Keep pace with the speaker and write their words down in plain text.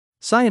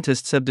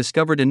scientists have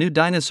discovered a new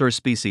dinosaur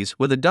species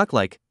with a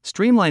duck-like,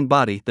 streamlined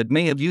body that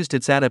may have used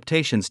its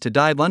adaptations to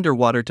dive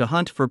underwater to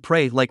hunt for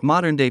prey like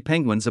modern-day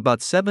penguins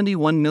about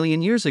 71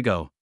 million years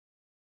ago.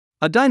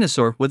 A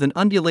dinosaur with an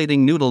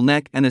undulating noodle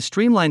neck and a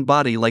streamlined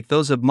body like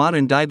those of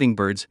modern diving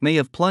birds may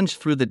have plunged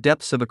through the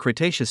depths of a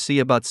Cretaceous sea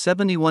about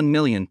 71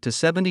 million to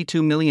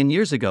 72 million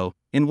years ago,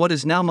 in what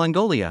is now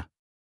Mongolia.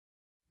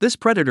 This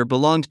predator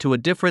belonged to a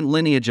different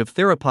lineage of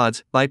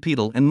theropods,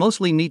 bipedal and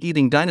mostly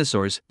meat-eating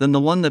dinosaurs than the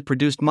one that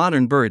produced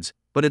modern birds,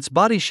 but its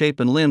body shape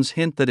and limbs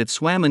hint that it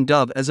swam and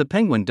dove as a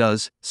penguin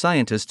does,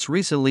 scientists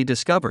recently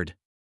discovered.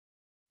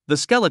 The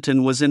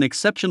skeleton was in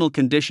exceptional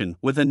condition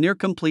with a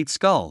near-complete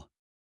skull.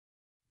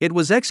 It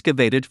was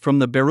excavated from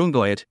the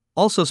Barungoyat,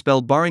 also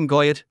spelled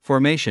Barangoyat,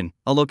 formation,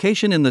 a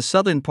location in the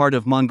southern part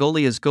of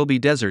Mongolia's Gobi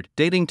Desert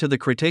dating to the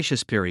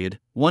Cretaceous period,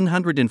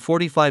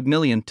 145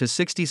 million to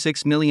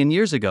 66 million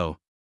years ago.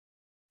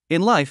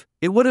 In life,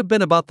 it would have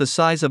been about the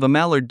size of a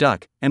mallard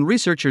duck, and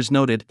researchers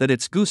noted that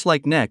its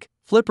goose-like neck,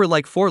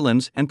 flipper-like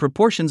forelimbs and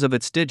proportions of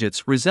its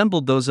digits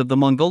resembled those of the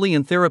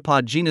Mongolian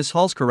theropod genus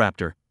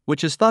Halszkaraptor,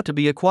 which is thought to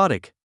be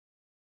aquatic.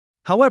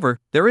 However,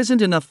 there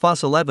isn't enough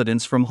fossil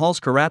evidence from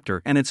Halszkaraptor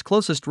and its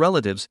closest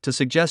relatives to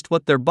suggest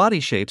what their body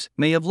shapes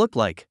may have looked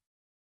like.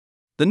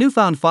 The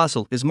newfound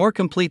fossil is more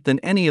complete than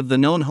any of the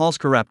known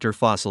Halszkaraptor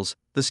fossils.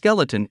 The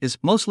skeleton is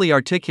mostly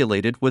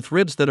articulated with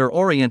ribs that are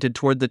oriented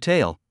toward the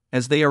tail,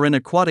 as they are in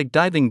aquatic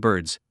diving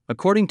birds,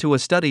 according to a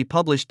study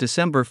published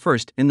December 1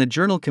 in the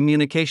journal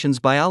Communications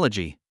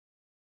Biology.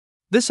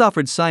 This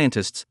offered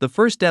scientists the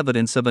first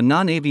evidence of a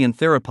non-avian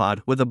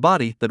theropod with a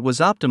body that was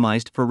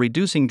optimized for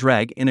reducing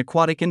drag in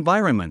aquatic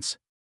environments.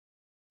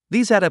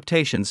 These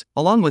adaptations,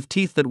 along with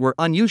teeth that were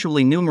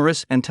unusually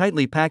numerous and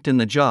tightly packed in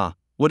the jaw,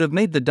 would have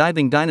made the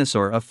diving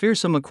dinosaur a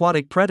fearsome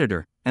aquatic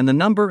predator, and the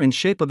number and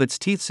shape of its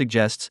teeth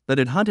suggests that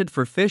it hunted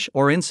for fish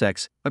or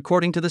insects,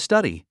 according to the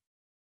study.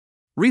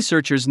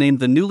 Researchers named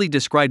the newly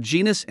described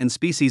genus and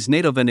species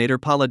Nadovenator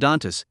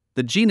paludontus.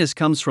 The genus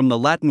comes from the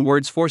Latin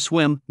words for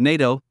swim,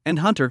 nado, and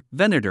hunter,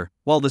 venator,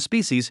 while the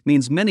species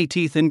means many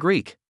teeth in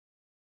Greek.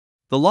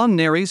 The long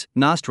nares,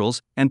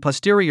 nostrils, and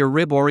posterior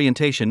rib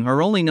orientation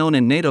are only known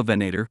in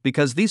Nadovenator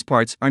because these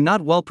parts are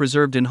not well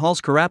preserved in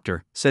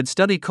Halszkaraptor, said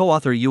study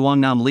co-author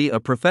Yuangnam Lee, a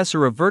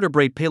professor of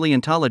vertebrate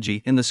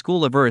paleontology in the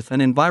School of Earth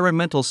and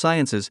Environmental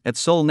Sciences at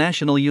Seoul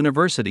National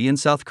University in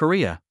South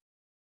Korea.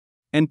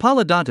 And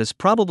Paludontus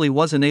probably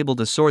wasn't able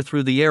to soar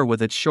through the air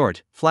with its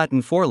short,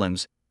 flattened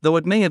forelimbs, though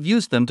it may have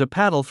used them to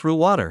paddle through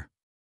water.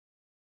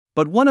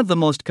 But one of the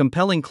most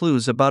compelling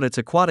clues about its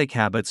aquatic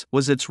habits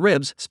was its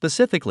ribs,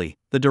 specifically,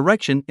 the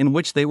direction in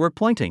which they were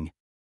pointing.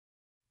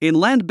 In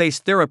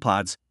land-based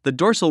theropods, the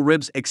dorsal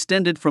ribs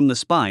extended from the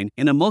spine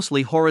in a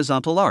mostly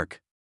horizontal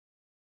arc.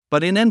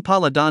 But in N.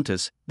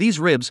 paludontus, these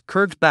ribs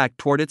curved back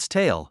toward its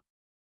tail.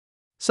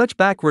 Such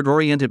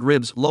backward-oriented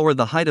ribs lower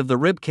the height of the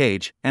rib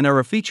cage and are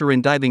a feature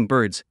in diving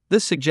birds.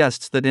 This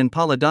suggests that N.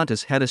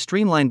 paludontus had a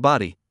streamlined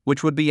body,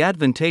 which would be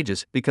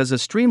advantageous because a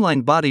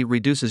streamlined body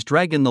reduces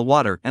drag in the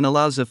water and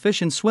allows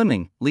efficient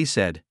swimming, Lee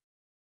said.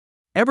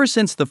 Ever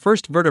since the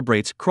first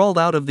vertebrates crawled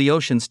out of the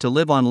oceans to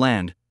live on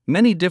land,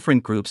 many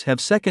different groups have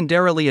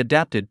secondarily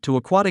adapted to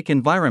aquatic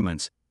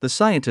environments, the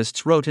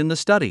scientists wrote in the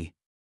study.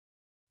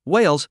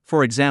 Whales,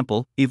 for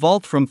example,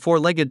 evolved from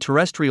four-legged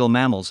terrestrial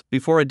mammals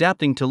before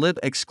adapting to live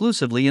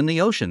exclusively in the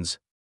oceans.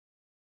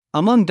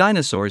 Among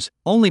dinosaurs,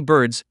 only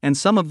birds and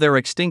some of their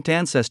extinct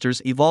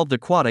ancestors evolved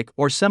aquatic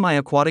or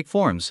semi-aquatic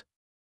forms.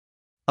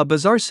 A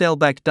bizarre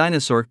sailback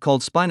dinosaur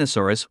called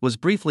Spinosaurus was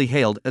briefly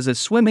hailed as a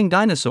swimming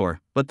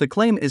dinosaur, but the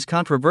claim is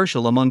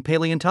controversial among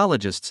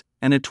paleontologists,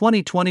 and a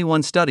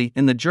 2021 study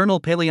in the journal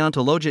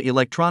Paleontologia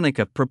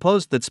Electronica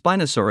proposed that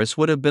Spinosaurus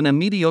would have been a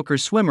mediocre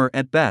swimmer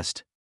at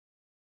best.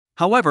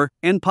 However,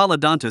 N.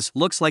 paludontus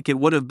looks like it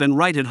would have been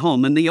right at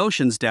home in the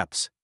ocean's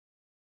depths.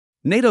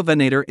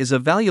 Nadovenator is a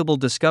valuable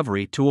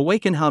discovery to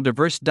awaken how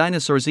diverse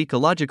dinosaurs'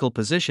 ecological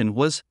position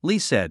was, Lee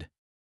said.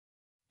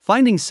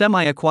 Finding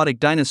semi-aquatic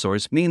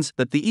dinosaurs means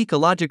that the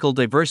ecological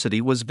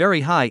diversity was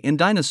very high in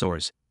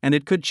dinosaurs, and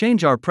it could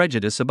change our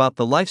prejudice about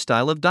the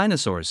lifestyle of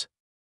dinosaurs.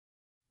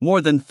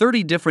 More than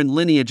 30 different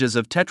lineages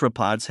of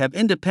tetrapods have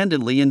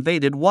independently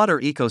invaded water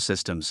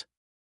ecosystems.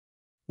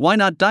 Why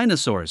not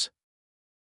dinosaurs?